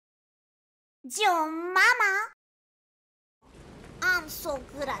Yo, mama! I'm so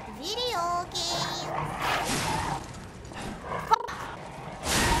good at video games.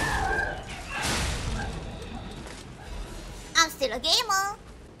 I'm still a gamer.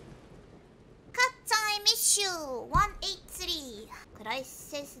 Cut time issue 183.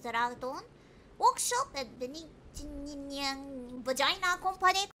 Crisis Dragon Workshop at Vagina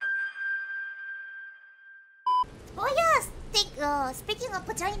Company. Oh yeah, speaking of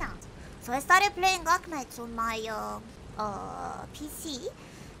vagina. So I started playing Arknights on my PC,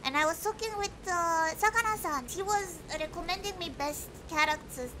 and I was talking with Sakana-san. He was recommending me best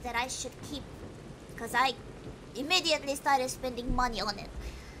characters that I should keep, because I immediately started spending money on it.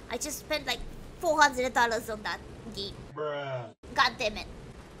 I just spent like $400 on that game. Bruh. God damn it.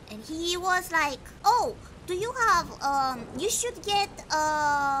 And he was like, oh, do you have, you should get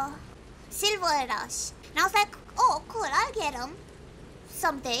Silver Rush. And I was like, oh, cool, I'll get him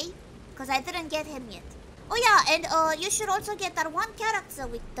someday, because I didn't get him yet. Oh yeah, and you should also get that one character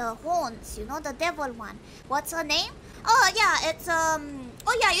with the horns, you know, the devil one. What's her name? Oh yeah, it's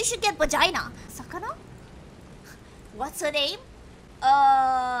oh yeah, you should get Vagina. Sakana? What's her name?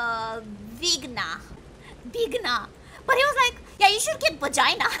 Vigna. But he was like, yeah, you should get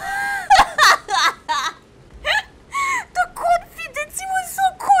Vagina. The confidence, he was so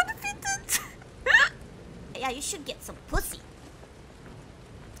confident. Yeah, you should get some pussy.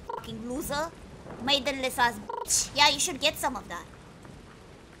 Fucking loser. Maidenless ass bitch. Yeah, you should get some of that.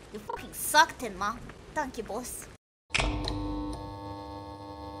 You fucking suck, Tenma. Thank you, boss.